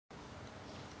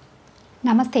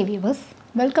Namaste viewers,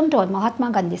 welcome to our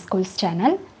Mahathma Gandhi Schools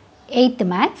channel, 8th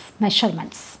Maths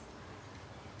Measurements.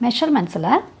 Measurementsல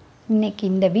இன்னைக்கு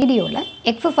இந்த வீடியோல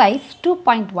exercise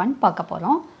 2.1 பார்க்க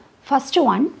போறோம். First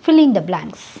one, fill in the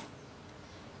blanks.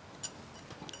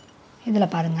 இதுல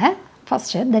பாருங்க,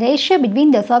 first the ratio between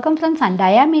the circumference and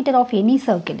diameter of any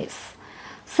circle is.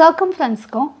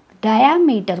 Circumferenceக்கும்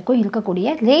diameterக்கும்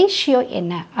இருக்கக்கூடிய ratio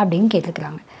என்ன அப்படினு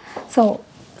கேட்டிருக்காங்க. So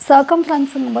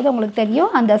circumference ங்கும்போது உங்களுக்கு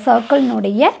தெரியும் அந்த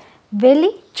சர்க்கிள்னுடைய வெளி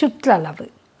சுற்றளவு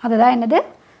அதுதான் என்னது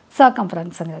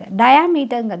circumferenceங்கிறது.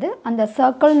 diameterங்கிறது அந்த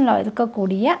சர்க்கிள்ல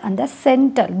இருக்கக்கூடிய அந்த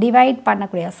சென்டர் டிவைட்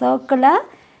பண்ணக்கூடிய சர்க்கிளை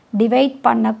டிவைட்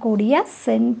பண்ணக்கூடிய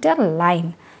centre line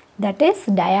that is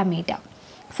diameter.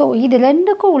 So இது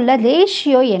ரெண்டுக்கும் உள்ள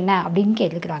ரேஷியோ என்ன அப்படின்னு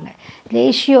கேட்டிருக்கிறாங்க.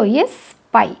 Ratio is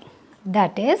by,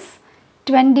 that is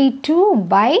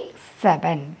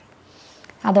 22/7.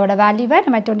 அதோட வேல்யூவை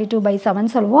நம்ம 22/7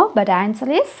 சொல்லுவோம். But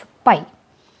answer is by.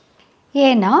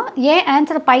 ஏன்னா ஏன்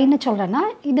ஆன்சர் பைன்னு சொல்கிறேன்னா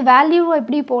இது வேல்யூவை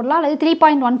எப்படி போடலாம் அல்லது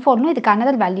 3.14 இதுக்கு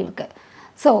அனதர் வேல்யூ இருக்குது.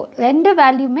 ஸோ ரெண்டு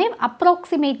வேல்யூமே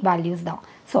அப்ராக்சிமேட் வேல்யூஸ் தான்.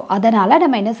 ஸோ அதனால்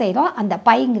நம்ம என்ன செய்கிறோம், அந்த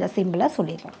பைங்கிற சிம்பிளை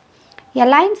சொல்லிடுறோம். A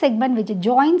line segment which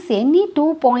joins any 2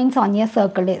 points on a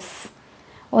circle is.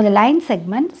 ஒரு லைன்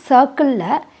செக்மெண்ட்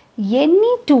சர்க்கிளில்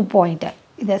எனி 2 பாயிண்ட்,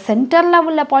 இது சென்டரில்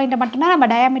உள்ள பாயிண்ட்டை மட்டும்தான் நம்ம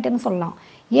டயாமீட்டர்னு சொல்லலாம்.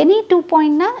 எனி 2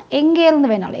 பாயிண்ட்னா எங்கேருந்து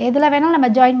வேணாலும் எதில் வேணாலும் நம்ம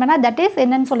ஜாயின் பண்ணால் தட் இஸ்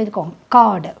என்னன்னு சொல்லியிருக்கோம்,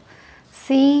 card.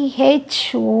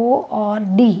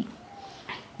 CHORD.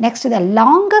 Next the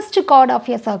longest card of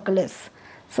a circle is.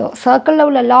 So சர்க்கிளில்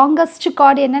உள்ள லாங்கஸ்ட்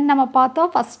கார்டு என்னன்னு நம்ம பார்த்தோம்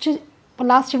ஃபஸ்ட்டு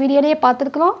லாஸ்ட் வீடியோலேயே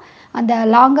பார்த்துருக்குறோம். அந்த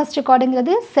லாங்கஸ்ட்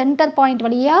கார்டுங்கிறது சென்டர் பாயிண்ட்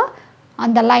வழியாக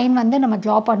அந்த லைன் வந்து நம்ம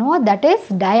ட்ரா பண்ணுவோம். That is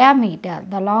diameter.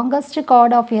 The longest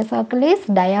card of a circle is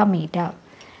diameter.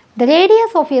 The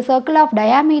radius of a circle of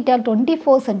diameter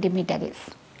 24 cm is.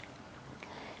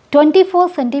 24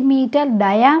 cm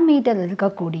diameter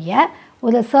இருக்கக்கூடிய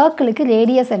ஒரு சர்க்கிளுக்கு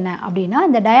ரேடியஸ் என்ன அப்படின்னா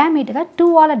இந்த டயாமீட்டரை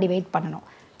 2ஆல் டிவைட் பண்ணணும்.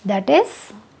 That is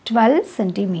 12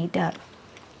 cm.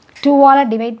 2ஆல்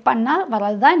டிவைட் பண்ணால்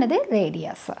வரது தான் என்னது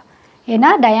ரேடியஸ்.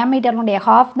 ஏன்னா டயாமீட்டருடைய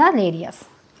ஹாஃப் தான் radius.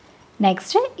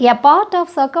 Next a part of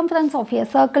circumference of a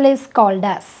circle is called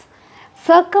as.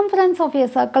 Circumference of ஏ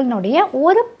சர்க்கிள்னுடைய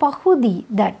ஒரு பகுதி,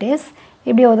 தட் இஸ்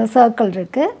இப்படி ஒரு சர்க்கிள்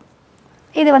இருக்குது,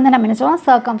 இது வந்து நம்ம என்ன சொல்லுவோம்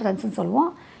சர்க்கம்ஃபரன்ஸ்னு சொல்லுவோம்.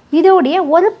 இதோடைய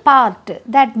ஒரு பார்ட்,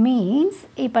 தட் மீன்ஸ்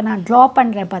இப்போ நான் ட்ரா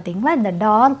பண்ணுறேன் பார்த்தீங்களா இந்த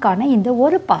டார்க்கான இந்த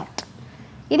ஒரு பார்ட்,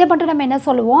 இதை மட்டும் நம்ம என்ன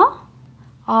சொல்லுவோம்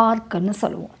ஆர்க்குன்னு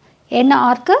சொல்லுவோம். என்ன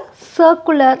ஆர்க்கு,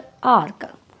 சர்க்குலர் ஆர்க்.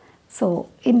 ஸோ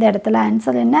இந்த இடத்துல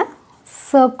ஆன்சர் என்ன,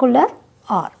 circular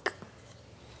arc.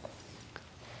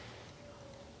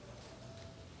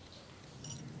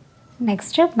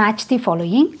 Next, match the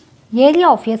following. Area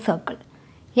of a circle.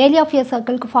 Area of a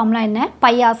circle ku formula என்ன,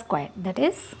 pi r square, that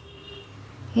is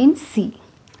in C.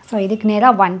 So இதுக்கு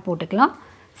நேராக 1 போட்டுக்கலாம்.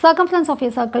 Circumference of a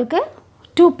circle க்கு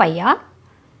 2 pi r.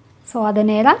 So அது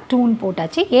நேராக 2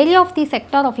 போட்டாச்சு. Area of the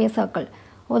sector of a circle.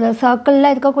 ஒரு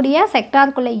சர்க்கிளில் இருக்கக்கூடிய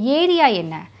செக்டாருக்குள்ள ஏரியா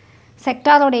என்ன,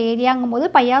 செக்டாரோட ஏரியாங்கும் போது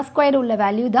pi r square உள்ள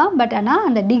வேல்யூ தான். பட் ஆனால்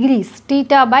அந்த decrease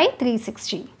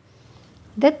θ/360.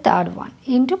 The third one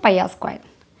into pi r square.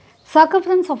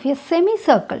 Circumference of a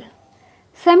semicircle.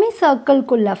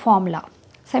 செமிசர்க்கிள்குள்ள formula,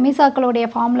 செமிசர்க்கிளோடைய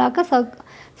ஃபார்முலாவுக்கு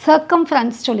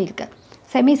circumference சொல்லியிருக்கு.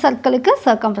 செமிசர்க்கிளுக்கு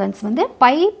சர்க்கம்ஃபரன்ஸ் வந்து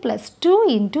by + 2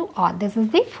 × r. This is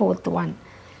the fourth one.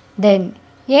 Then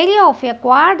area of a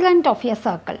quadrant of a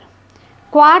circle.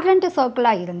 Quadrant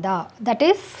சர்க்கிளாக இருந்தால் that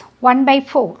is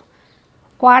 1/4.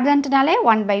 குவாட்ரண்ட்னாலே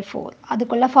 1/4.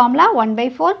 அதுக்குள்ள formula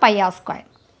 1/4 pi r square.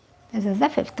 This is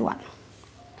the fifth one.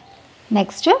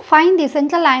 Next, find the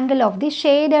central angle of the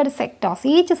shaded sectors.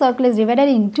 Each circle is divided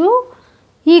into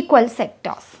equal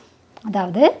sectors.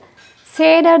 அதாவது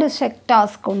shaded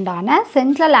sectors உண்டான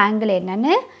central angle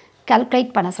என்னன்னு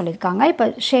calculate பண்ண சொல்லியிருக்காங்க. இப்போ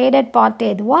shaded part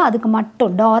எதுவோ அதுக்கு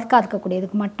மட்டும் டார்க்காக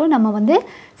இருக்கக்கூடியதுக்கு மட்டும் நம்ம வந்து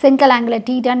central angle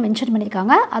தீட்டான்னு மென்ஷன்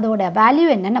பண்ணியிருக்காங்க. அதோட வேல்யூ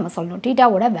என்னன்னு நம்ம சொல்லணும்,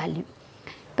 தீட்டாவோட வேல்யூ.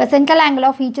 இப்போ central angle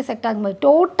of each sector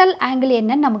total angle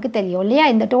என்னன்னு நமக்கு தெரியும் இல்லையா.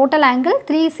 இந்த டோட்டல் ஆங்கிள்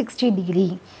 360 டிகிரி.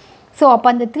 ஸோ அப்போ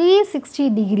அந்த 360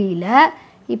 டிகிரியில்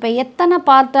இப்போ எத்தனை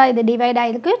பார்ட்டாக இது டிவைட்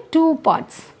ஆகிருக்கு, 2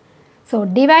 parts. So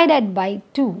divided by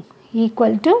 2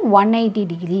 equal to 180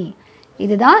 degree.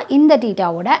 இதுதான் இந்த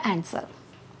தீட்டாவோட ஆன்சர்.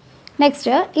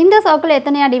 நெக்ஸ்ட்டு இந்த சர்க்கிள்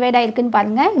எத்தனையாக டிவைட் ஆகிருக்குன்னு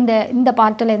பாருங்கள். இந்த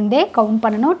பார்ட்டிலேருந்தே கவுண்ட்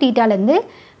பண்ணணும். தீட்டாலேருந்து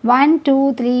 1 2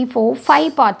 3 4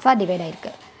 5 பார்ட்ஸாக டிவைட்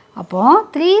ஆகிருக்கு. அப்போது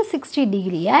 360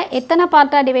 டிகிரியை எத்தனை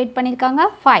பார்ட்டாக டிவைட் பண்ணியிருக்காங்க,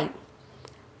 5.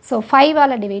 ஸோ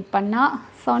 5ஆல் டிவைட் பண்ணால்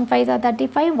 7 5 are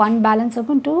 35, 1 பேலன்ஸ்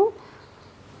இருக்கும், 2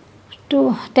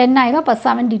 10 ஆயிரும், அப்போ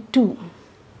 72.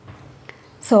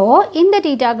 ஸோ இந்த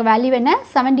தீட்டாவுக்கு வேல்யூ என்ன,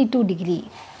 72 டிகிரி.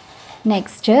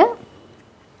 நெக்ஸ்ட்டு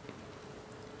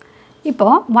இப்போ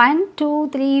 1 2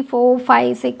 3 4 5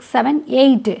 6 7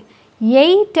 8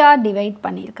 8 டிவைட்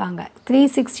பண்ணியிருக்காங்க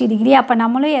 360 டிகிரி. அப்போ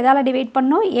நம்மளும் எதால் டிவைட்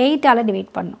பண்ணணும்? 8ஆல்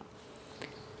டிவைட் பண்ணணும்.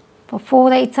 இப்போ 4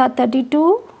 8s are 32,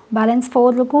 பேலன்ஸ்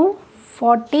 4 இருக்கும்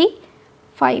 40,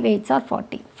 5 8s are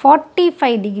 40.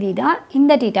 45 டிகிரி தான்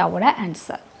இந்த டீட்டாவோட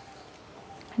ஆன்சர்.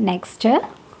 நெக்ஸ்ட்டு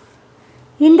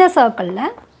இந்த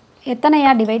சர்க்கிளில்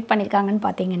எத்தனையாக டிவைட் பண்ணியிருக்காங்கன்னு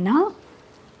பார்த்தீங்கன்னா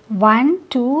 1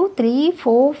 2 3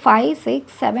 4 5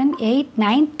 6 7 8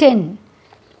 9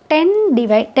 10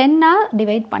 10ஆக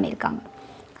டிவைட் பண்ணியிருக்காங்க.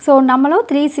 ஸோ நம்மளும்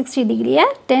 360 டிகிரியை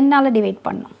 10ஆல் டிவைட்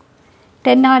பண்ணோம்.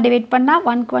 10ஆல் டிவைட் பண்ணால்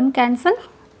 1 1 கேன்சல்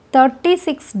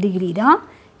 36 டிகிரி தான்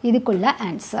இதுக்குள்ள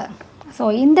ஆன்சர். ஸோ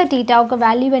இந்த டீட்டாவுக்கு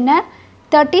வேல்யூ என்ன?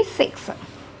 36.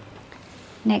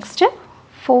 Next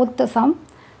fourth sum.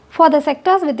 For the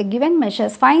sectors with given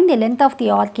measures, find the length of the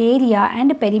arc, area and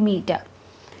perimeter.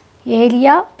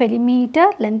 Area, perimeter,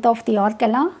 length of the arc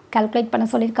எல்லாம் calculate பண்ண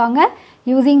சொல்லியிருக்காங்க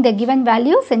using the given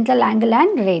value, central angle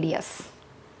and radius.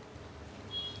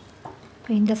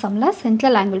 இந்த sumல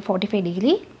central angle 45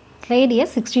 degree, radius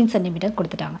 16 cm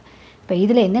கொடுத்துட்டாங்க. இப்போ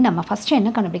இதில் இருந்து நம்ம first என்ன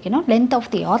கண்டுபிடிக்கணும்? length of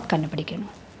the arc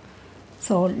கண்டுபிடிக்கணும்.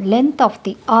 So length of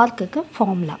the arcக்கு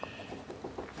formula.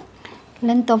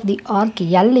 Length of the arc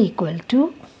L equal to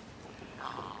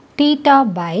theta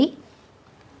by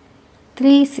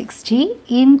 360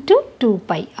 into 2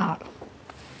 pi r.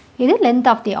 இது length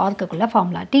of the arc குள்ள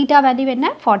formula. Theta value என்ன?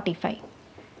 45.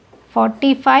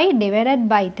 45 divided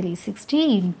by 360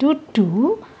 into 2.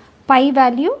 Pi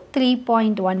value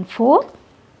 3.14.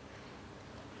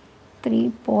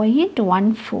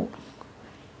 3.14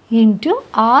 into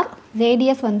r.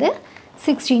 Radius வந்து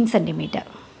 16 cm.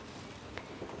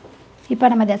 இப்போ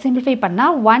நம்ம இதை simplify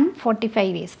பண்ணால்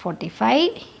 145 is 45,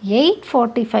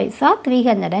 845s are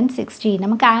 360.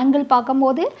 நமக்கு angle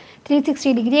பார்க்கும்போது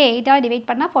 360 டிகிரி 8ஆக டிவைட்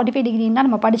பண்ணால் 45 டிகிரின்னு தான்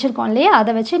நம்ம படிச்சிருக்கோம் இல்லையா?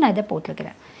 அதை வச்சு நான் இதை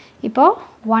போட்டிருக்கிறேன். இப்போது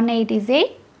 1 8 is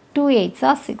 8, 2 8s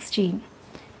are 16.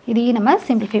 இதையும் நம்ம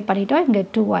சிம்பிளிஃபை பண்ணிட்டோம். இங்கே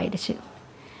 2 ஆயிடுச்சு.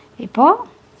 இப்போது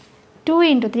 2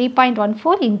 into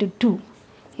 3.14 into 2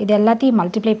 இது எல்லாத்தையும்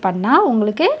மல்டிப்ளை பண்ணால்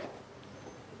உங்களுக்கு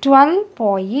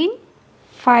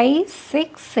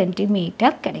 12.56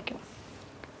 சென்டிமீட்டர் கிடைக்கும்.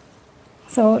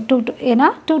 ஸோ 2 ஏன்னா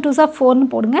 2 2s are 4ன்னு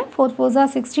போடுங்க. 4 4s are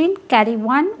 16, carry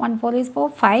 1, 1 4 is 4,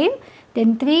 5,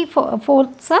 then 3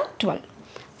 4s are 12.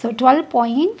 So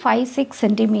 12.56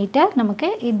 centimetre நமக்கு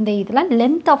இந்த இதில்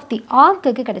length of the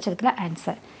ஆர்க்குக்கு கிடைச்சிருக்கிற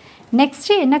answer.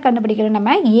 Next என்ன கண்டுபிடிக்கணும்?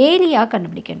 நம்ம ஏரியா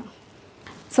கண்டுபிடிக்கணும்.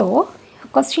 ஸோ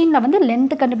கொஸ்டினில் வந்து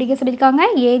லென்த்து கண்டுபிடிக்க சொல்லியிருக்காங்க,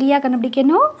 ஏரியா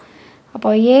கண்டுபிடிக்கணும். அப்போ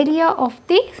ஏரியா ஆஃப்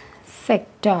தி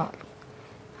செக்டார்,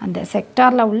 அந்த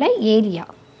செக்டாரில் உள்ள ஏரியா,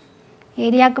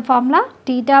 ஏரியாவுக்கு formula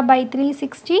theta by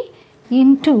 360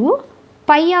 into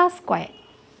pi r square.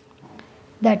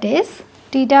 That is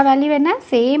theta value என்ன?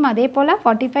 சேம் அதே போல்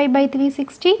 45 by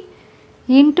 360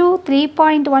 into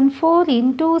 3.14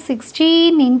 into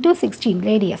 16 into 16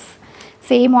 radius.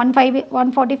 Same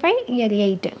 145 here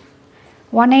 8.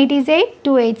 180 is 8,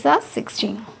 2 8s are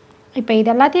 16. இப்போ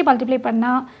இதெல்லாத்தையும் மல்டிப்ளை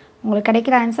பண்ணால் உங்களுக்கு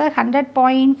கிடைக்கிற ஆன்சர்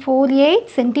 100.48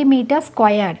 சென்டிமீட்டர்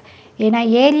ஸ்கொயர்டு. ஏன்னா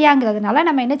ஏரியாங்கிறதுனால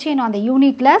நம்ம என்ன செய்யணும்? அந்த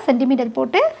யூனிட்டில் சென்டிமீட்டர்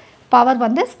போட்டு பவர்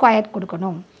வந்து ஸ்கொயர்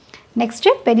கொடுக்கணும். Next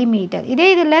perimeter. இதே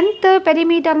இது லென்த்து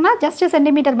பெரிமீட்டர்னால் ஜஸ்ட்டு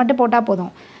சென்டிமீட்டர் மட்டும் போட்டால்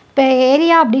போதும். இப்போ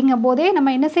ஏரியா அப்படிங்கும் போதே நம்ம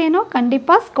என்ன செய்யணும்?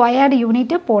 கண்டிப்பாக ஸ்கொயர்டு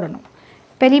யூனிட்டு போடணும்.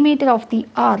 Perimeter of the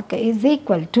arc is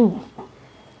equal to,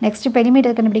 next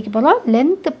perimeter கண்டுபிடிக்க போகிறோம்,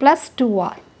 length plus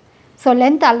 2r. So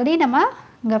length already நம்ம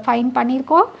இங்கே ஃபைன்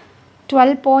பண்ணியிருக்கோம்,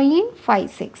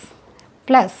 12.56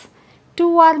 plus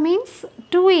 2r means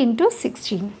 2 into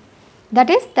 16, that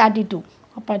is 32.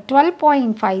 அப்போ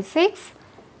 12.56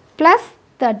 plus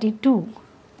 32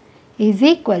 is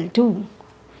equal to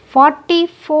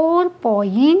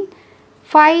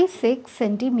 44.56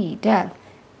 centimeter.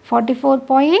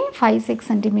 44.56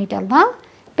 centimeter தான்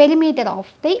perimeter of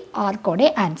the arc ஓட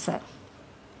answer.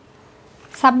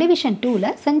 Subdivision 2ல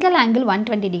central angle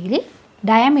 120 degree,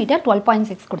 diameter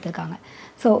 12.6 கொடுத்துருக்காங்க.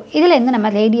 So இதில் இருந்து நம்ம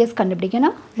ரேடியஸ்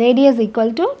கண்டுபிடிக்கணும். Radius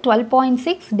equal to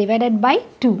 12.6 divided by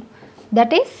 2,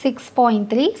 that is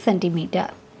 6.3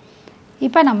 centimetre.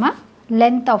 இப்போ நம்ம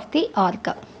length of the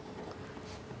arch,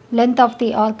 length of the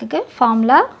ஆர்க்குக்கு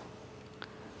formula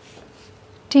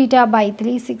theta by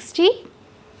 360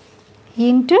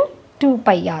 into 2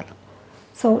 pi r.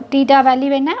 So theta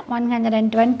value என்ன?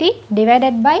 120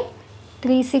 divided by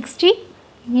 360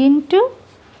 into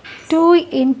 2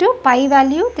 into pi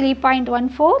value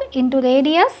 3.14 into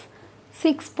radius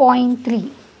 6.3.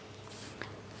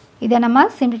 இதை நம்ம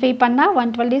simplify பண்ணால்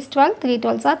 112 is 12, 3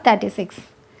 12s are 36.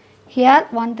 Here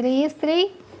 1 3 is 3,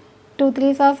 2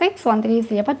 3s are 6, 1 3 is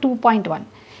 3, அப்போ 2.1.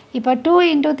 இப்போ 2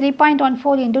 into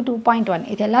 3.14 into 2.1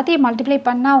 இது எல்லாத்தையும் multiply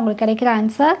பண்ணால் உங்களுக்கு கிடைக்கிற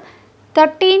answer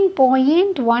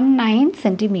 13.19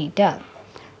 centimeter.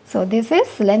 So this is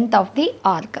length of the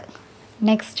arc.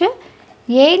 Next,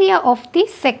 area of the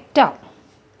sector.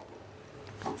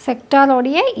 Sector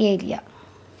உடைய area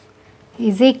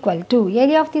is equal to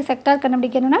area of the sector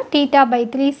கண்டுபிடிக்கணும்னா theta by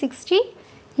 360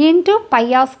 into pi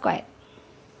r square.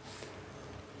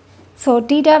 So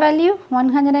theta value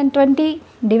 120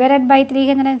 divided by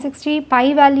 360, pi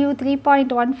value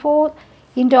 3.14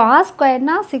 into r square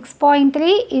na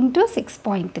 6.3 into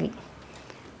 6.3.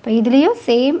 இப்போ இதுலேயும்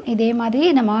same இதே மாதிரி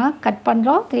நம்ம cut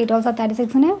பண்ணுறோம். 3 12 are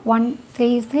 36 1 3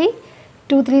 is 3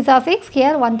 2 3s are 6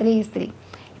 here 1 3 is 3.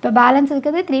 இப்போ balance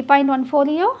இருக்குது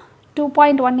 3.14யும்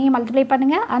 2.1யும் multiply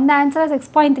பண்ணுங்கள். அந்த ஆன்சரை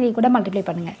 6.3 கூட மல்டிப்ளை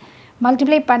பண்ணுங்கள்.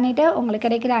 மல்டிப்ளை பண்ணிவிட்டு உங்களுக்கு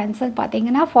கிடைக்கிற ஆன்சர்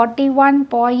பார்த்தீங்கன்னா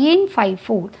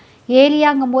 41.54.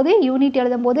 ஏரியாங்கும் போது யூனிட்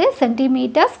எழுதும் போது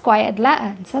சென்டிமீட்டர் ஸ்கொயரில்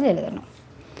ஆன்சர் எழுதணும்.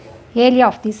 Area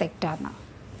of the செக்டார்னா.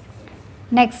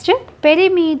 Next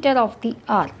perimeter of the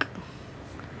arc.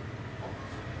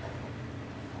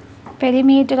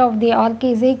 Perimeter of the arc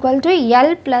is equal to L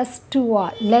plus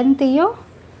 2R. Length you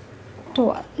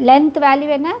 2R. Length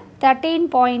value என்ன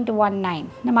 13.19.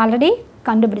 நம்ம ஆல்ரெடி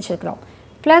கண்டுபிடிச்சிருக்கிறோம்.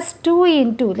 Plus 2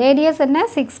 into radius என்ன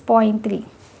 6.3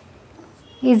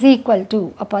 is equal to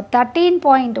அப்போ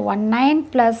 13.19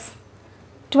 plus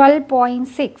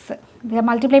 12.6. இதை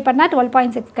multiply பண்ணால்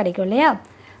 12.6 கிடைக்கும் இல்லையா?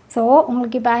 So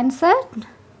உங்களுக்கு இப்போ answer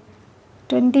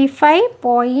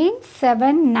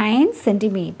 25.79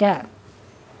 centimeter.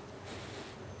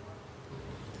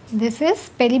 This is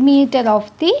perimeter of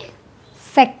the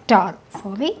sector.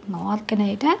 Sorry, not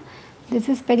connected. This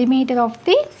is perimeter of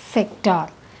the sector.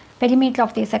 Perimeter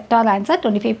of the sector answer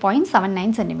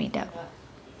 25.79 centimeter.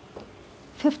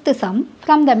 Fifth sum,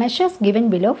 from the measures given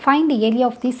below, find the area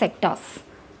of the sectors.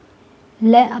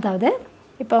 அதாவது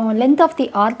இப்போ length of the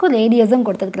arc ரேடியஸும்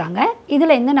கொடுத்துருக்குறாங்க.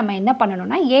 இதில் இருந்து நம்ம என்ன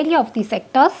பண்ணணும்னா area of the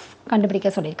sectors கண்டுபிடிக்க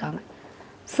சொல்லியிருக்காங்க.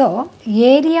 So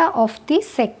area of the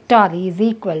sector is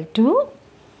equal to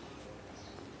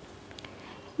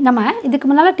நம்ம இதுக்கு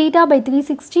முன்னால் theta by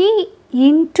 360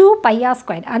 into pi r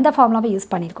squared அந்த ஃபார்முலாவை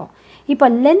யூஸ் பண்ணியிருக்கோம். இப்போ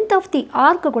length of the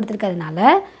arch கொடுத்துருக்கிறதுனால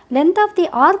length of the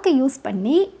ஆர்க்கை use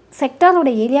பண்ணி செக்டாரோட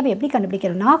ஏரியாவை எப்படி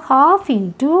கண்டுபிடிக்கிறோம்னா half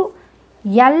into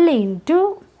L into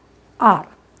R.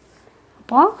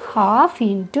 அப்போ half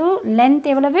into length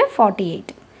எவ்வளவு 48,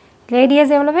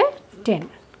 ரேடியஸ் எவ்வளவு 10.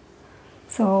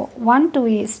 So 1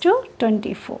 2 is to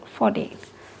 24 48.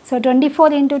 So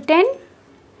 24 into 10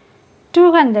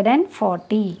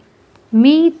 240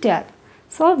 metre.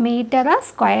 So மீட்டரை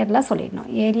ஸ்கொயரில் சொல்லிடணும்.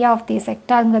 Area of the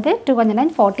செக்டார்ங்கிறது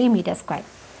 240 metre square.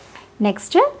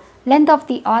 Next length of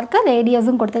the ஆர்க்கு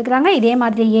ரேடியஸும் கொடுத்துருக்குறாங்க. இதே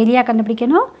மாதிரி ஏரியா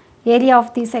கண்டுபிடிக்கணும். Area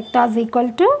of the sectors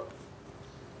equal to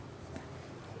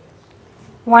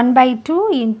 1/2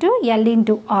 into L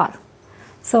into R.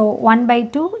 So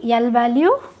 1/2 L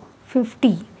value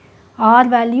 50, R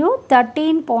value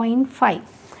 13.5.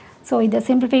 So இதை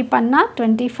simplify பண்ணால்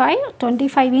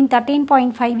 25 இன்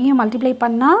 13.5 multiply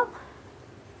பண்ணால்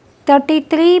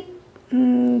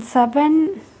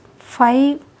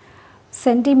 33.75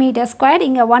 centimetre square.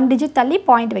 இங்கே 1 டிஜிட் தள்ளி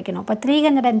point வைக்கணும். இப்போ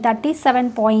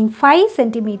 337.5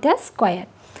 சென்டிமீட்டர் ஸ்கொயர்.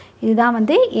 இதுதான்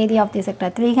வந்து area of the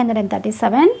sector.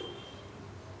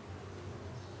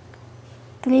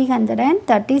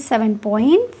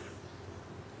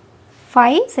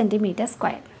 337.5 centimetre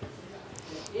square.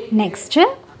 Next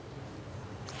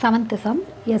seventh sum,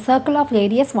 a circle of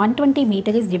radius 120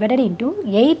 meter is divided into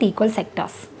 8 equal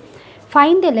sectors.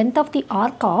 Find the length of the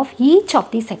arc of each of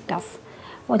the sectors.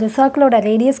 ஒரு சர்க்கிளோட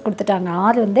radius கொடுத்துட்டாங்க.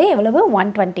 R வந்து எவ்வளவு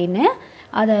 120ன்னு.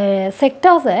 அதை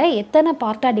செக்டார்ஸை எத்தனை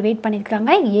பார்ட்டாக divide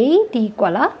பண்ணியிருக்காங்க 8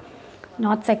 ஈக்குவலாக.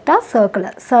 Not sector,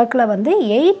 சர்க்கிளை வந்து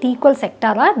 8 ஈக்குவல்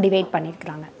செக்டாராக டிவைட்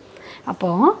பண்ணியிருக்கிறாங்க.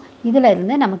 அப்போது இதில்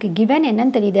இருந்து நமக்கு கிவன்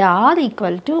என்னன்னு தெரியுது. R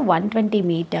equal to 120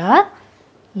 metre.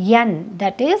 n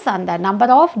that is அந்த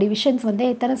நம்பர் ஆஃப் டிவிஷன்ஸ் வந்து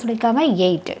எத்தனை சொல்லியிருக்காங்க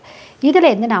 8. இதில்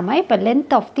இருந்து நாம் இப்போ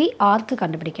லென்த் ஆஃப் தி ஆர்க்கு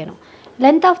கண்டுபிடிக்கணும்.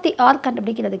 லென்த் ஆஃப் தி ஆர்க்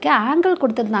கண்டுபிடிக்கிறதுக்கு ஆங்கிள்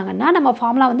கொடுத்துருந்தாங்கன்னா நம்ம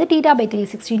ஃபார்முலா வந்து theta by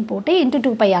 316 போட்டு into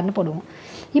 2 pi rன்னு போடுவோம்.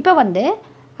 இப்போ வந்து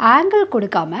ஆங்கிள்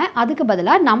கொடுக்காம அதுக்கு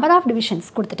பதிலாக நம்பர் ஆஃப் டிவிஷன்ஸ்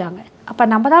கொடுத்துட்டாங்க. அப்போ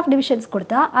நம்பர் ஆஃப் டிவிஷன்ஸ்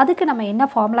கொடுத்தா அதுக்கு நம்ம என்ன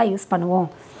ஃபார்முலா யூஸ் பண்ணுவோம்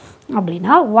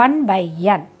அப்படின்னா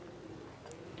 1/n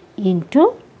into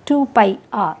 2 pi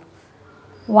r.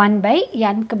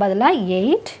 1/nக்கு பதிலாக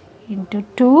 8 into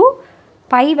 2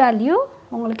 pi வேல்யூ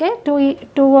உங்களுக்கு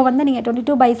 2 வந்து நீங்கள்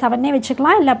 22/7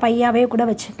 வச்சுக்கலாம், இல்லை பையாவே கூட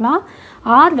வச்சுக்கலாம்.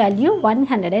 R value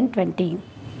 120.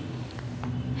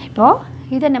 இப்போது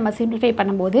இதை நம்ம சிம்பிளிஃபை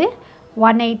பண்ணும்போது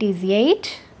 18 is 8,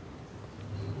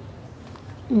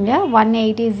 இங்கே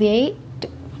 18 is 8,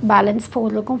 பேலன்ஸ் 4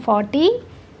 இருக்கும் 40,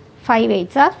 5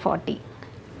 8s are 40.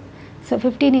 So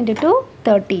 15 into 2,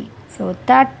 30. So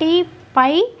 30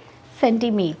 pi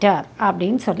centimeter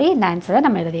அப்படின்னு சொல்லி இந்த ஆன்சரை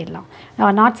நம்ம எழுதிடலாம்.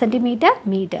 Not centimeter,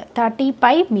 meter. 30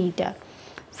 pi meter.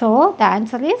 So the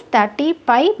answer is 30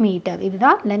 pi meter.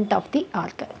 இதுதான் length of the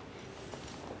arc.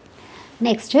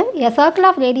 Next, a circle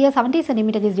of radius 70 cm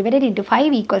is divided into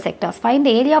 5 equal sectors. Find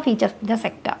the area of each of the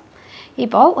sector.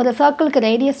 இப்போ ஒரு சர்க்கிளுக்கு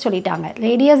radius சொல்லிட்டாங்க.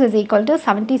 Radius is equal to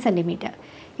 70 centimetre.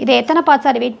 இதை எத்தனை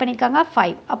பார்ட்ஸாக divide பண்ணியிருக்காங்க?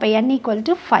 5. அப்போ n equal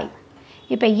to 5.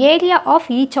 இப்போ area of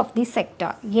each of the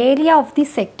sector. Area of the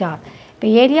sector. இப்போ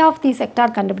area of the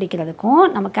sector கண்டுபிடிக்கிறதுக்கும்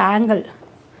நமக்கு angle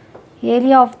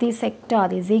area of the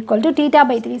sector is equal to θ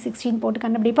by 316 போட்டு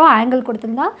கண்டுபிடிப்போம். Angle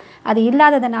கொடுத்துருந்தா அது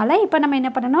இல்லாததுனால இப்போ நம்ம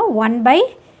என்ன பண்ணணும்?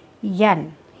 1/n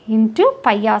into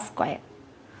pi r square.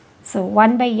 So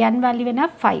 1/n value என்ன?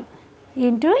 5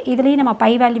 இன்ட்டு இதுலேயும் நம்ம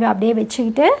பை வேல்யூவை அப்படியே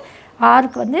வச்சுக்கிட்டு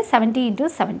ஆருக்கு வந்து 70 into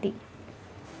 70.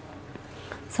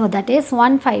 So that is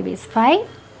 1 5 is 5.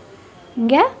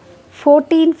 இங்கே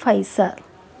 14 5s are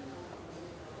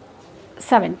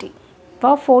 70. இப்போ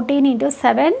 14 இன்ட்டு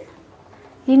 7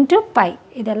 இன்ட்டு பை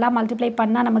இதெல்லாம் மல்டிப்ளை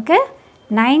பண்ணால் நமக்கு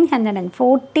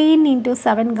 914 இன்ட்டு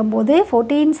 7ங்கும்போது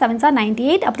 14 7s are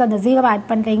 98. அப்புறம் அந்த 0 ஆட்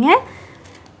பண்ணுறீங்க.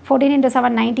 14 இன்ட்டு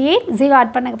 7 98. 0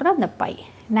 ஆட் பண்ணதுக்கப்புறம் அந்த பை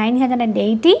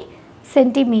 980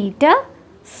 சென்டிமீட்டர்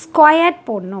ஸ்கொயர்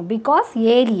போடணும். Because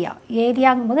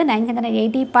ஏரியாங்கும்போது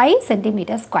 980 by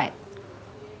centimetre square.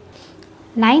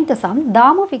 9th sum,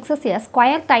 Damu fixes a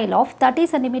square tile of 30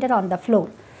 cm on the floor.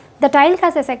 The tile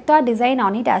has a sector design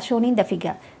on it as shown in the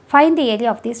figure. Find the area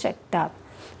of this sector.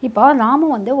 இப்போ ராமு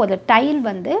வந்து ஒரு tail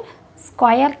வந்து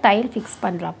square tail fix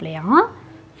பண்ணுறாப்லையா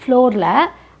ஃப்ளோரில்.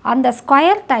 அந்த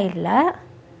square டைலில்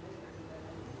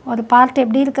ஒரு part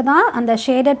எப்படி இருக்குதா? அந்த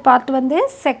ஷேடட் பார்ட் வந்து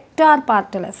செக்டார்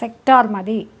பார்ட்டில் செக்டார்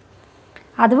மாதிரி.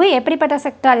 அதுவும் எப்படிப்பட்ட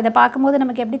செக்டார்? இதை பார்க்கும்போது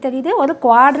நமக்கு எப்படி தெரியுது? ஒரு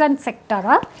குவாட்ரண்ட்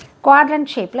செக்டாராக குவாட்ரண்ட்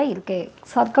ஷேப்பில் இருக்குது.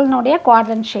 சர்க்கிள்னுடைய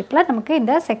குவாட்ரண்ட் ஷேப்பில் நமக்கு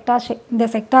இந்த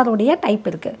செக்டாருடைய டைப்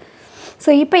இருக்குது. ஸோ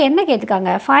இப்போ என்ன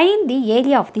கேட்டிருக்காங்க? Find the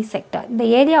area of the sector. இந்த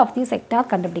ஏரியா ஆஃப் தி செக்டார்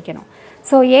கண்டுபிடிக்கணும்.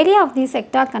 So area of the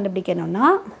sector கண்டுபிடிக்கணும்னா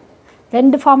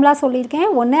 2 ஃபார்முலா சொல்லியிருக்கேன்.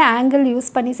 ஒன்று ஆங்கிள் யூஸ்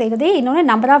பண்ணி செய்கிறது, இன்னொன்று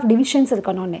நம்பர் ஆஃப் டிவிஷன்ஸ்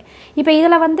இருக்கணும்னு. இப்போ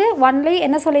இதில் வந்து ஒன்லி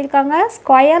என்ன சொல்லியிருக்காங்க?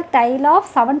 Square tail of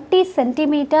 70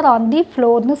 centimetre on the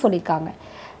ஃப்ளோர்னு சொல்லியிருக்காங்க.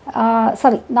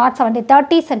 Sorry, not 70,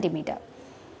 30 centimetre.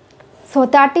 So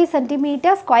 30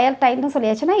 centimetre square டைல்னு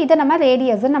சொல்லியாச்சுன்னா இதை நம்ம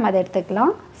ரேடியஸ்ன்னு நம்ம அதை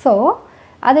எடுத்துக்கலாம். ஸோ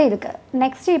அது இருக்குது.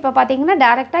 நெக்ஸ்ட்டு இப்போ பார்த்தீங்கன்னா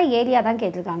டேரெக்டாக ஏரியா தான்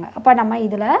கேட்டிருக்காங்க. அப்போ நம்ம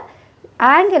இதில்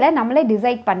ஆங்கிளை நம்மளே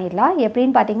டிசைட் பண்ணிடலாம்.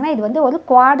 எப்படின்னு பார்த்தீங்கன்னா இது வந்து ஒரு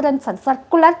குவாட்ரண்ட்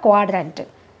சர்க்குலர் குவாட்ரண்ட்டு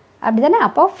அப்படி தானே.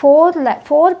 அப்போ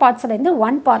 4 பார்ட்ஸ்லேருந்து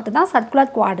 1 பார்ட்டு தான்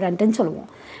சர்க்குலர் குவாட்ரண்ட்டுன்னு சொல்லுவோம்.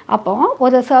 அப்போ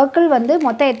ஒரு சர்க்கிள் வந்து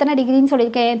மொத்தம் எத்தனை டிகிரின்னு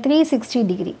சொல்லியிருக்கேன்? 360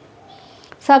 டிகிரி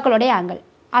சர்க்கிளோடைய ஆங்கிள்.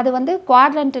 அது வந்து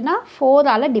குவாட்ரண்ட்டுனா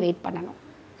 4ஆல் டிவைட் பண்ணணும்.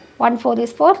 1 4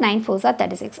 is 4, 9 4s are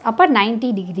 36. அப்போ 90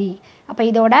 டிகிரி. அப்போ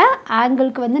இதோட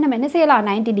ஆங்கிளுக்கு வந்து நம்ம என்ன செய்யலாம்?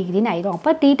 90 டிகிரின்னு ஆயிடும்.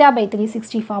 அப்போ θ பை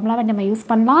 360 ஃபார்முலாவை நம்ம யூஸ்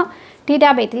பண்ணலாம். θ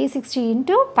by 360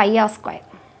 into pi R square.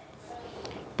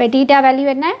 இப்போ θ வேல்யூ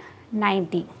என்ன?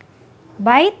 90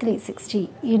 பை 360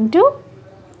 இன்ட்டு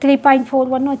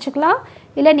 3.41 வச்சுக்கலாம்.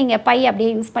 இல்லை நீங்கள் பை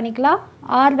அப்படியே யூஸ் பண்ணிக்கலாம்.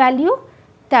 R value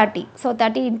 30. So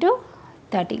 30 into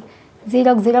 30.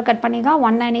 0 cut பண்ணிக்கலாம்.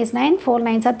 1 9 is 9, 4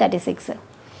 9s are 36.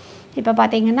 இப்போ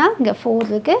பார்த்தீங்கன்னா இங்கே 4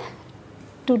 இருக்குது.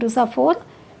 2 2s are 4,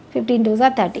 15 2s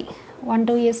are 30. 1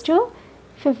 2 is 2,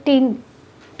 15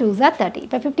 2s are 30.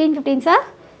 இப்போ 15 15s are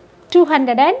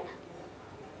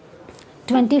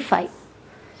 225.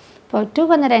 இப்போ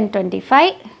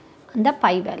 225 அந்த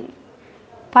பை வேல்யூ.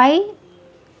 பை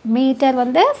மீட்டர்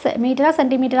வந்து மீட்டரா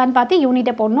சென்டிமீட்டரான்னு பார்த்து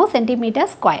யூனிட்டை போடணும். Centimetre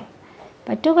square.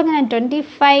 இப்போ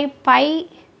 225 by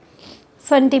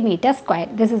centimeter square.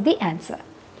 This is the answer.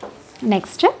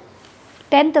 Next,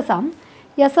 10th sum.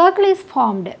 A circle is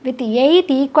formed with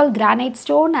 8 equal granite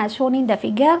stone as shown in the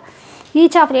figure,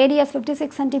 each of radius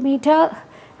 56 cm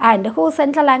and whose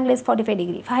central angle is 45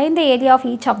 degree. Find the area of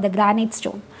each of the granite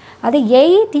stone. அது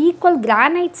 8 equal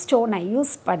granite stone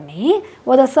use பண்ணி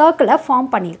ஒரு சர்க்கிளை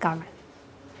form பண்ணியிருக்காங்க.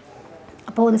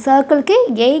 அப்போ ஒரு சர்க்கிளுக்கு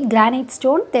 8 granite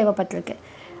stone தேவைப்பட்டிருக்கு.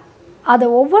 அது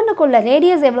ஒவ்வொன்றுக்குள்ள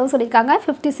radius எவ்வளோ சொல்லியிருக்காங்க?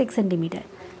 56 centimetre.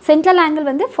 Central angle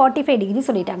வந்து 45 டிகிரி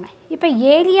சொல்லிட்டாங்க. இப்போ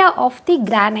area of the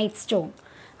granite stone.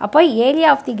 அப்போ area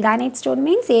of the granite stone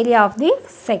means area of the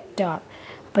sector.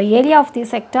 இப்போ ஏரியா ஆஃப் தி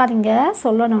செக்டார் இங்கே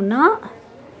சொல்லணும்னா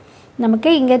நமக்கு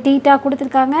இங்கே தீட்டா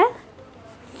கொடுத்துருக்காங்க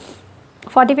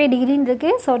 45 டிகிரின்னு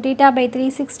இருக்குது. So θ by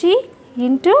 360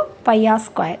 into pi R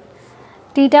square.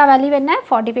 θ value என்ன?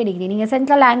 45 டிகிரி. நீங்கள்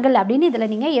சென்ட்ரல் ஆங்கிள் அப்படின்னு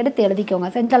இதில் நீங்கள் எடுத்து எழுதிக்கோங்க.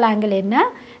 சென்ட்ரல் ஆங்கிள் என்ன?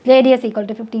 Radius equal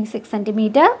to 56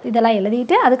 centimetre. இதெல்லாம்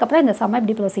எழுதிட்டு அதுக்கப்புறம் இந்த சம்மை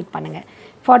இப்படி ப்ரொசீட் பண்ணுங்கள்.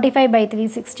 45 பை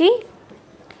 360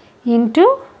 இன்ட்டு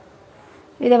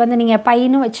இதை வந்து நீங்கள்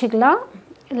பைன்னு வச்சுக்கலாம்,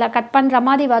 இல்லை கட் பண்ணுற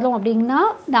மாதிரி வரும் அப்படின்னா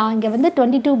நான் இங்கே வந்து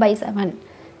 22/7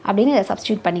 அப்படின்னு இதை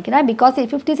சப்ஸ்டியூட் பண்ணிக்கிறேன். பிகாஸ் இது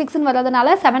 56ன்னு வர்றதுனால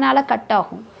 7ஆல் கட்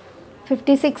ஆகும்.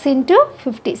 56 into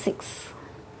 56,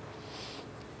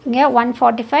 இங்கே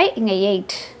 145, இங்கே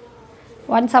 8,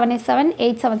 1 7 is 7,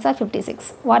 8 7s are 56,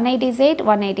 1 8 is 8,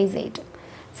 1 8 is 8.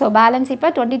 So balance இப்போ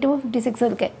 22 56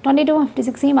 இருக்குது. 22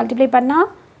 56ஐயும் மல்டிப்ளை பண்ணால்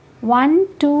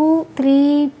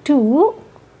 1232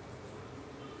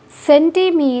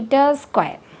 centimeter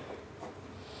square.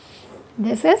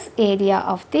 This is area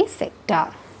of the sector.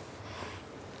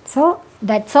 So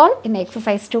that's all in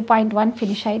exercise 2.1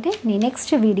 finish ஆயிட்டு. நீ next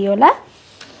வீடியோவில்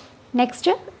next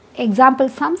example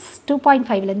sums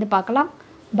 2.5 பார்க்கலாம்.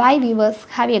 Bye viewers,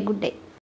 have a good day.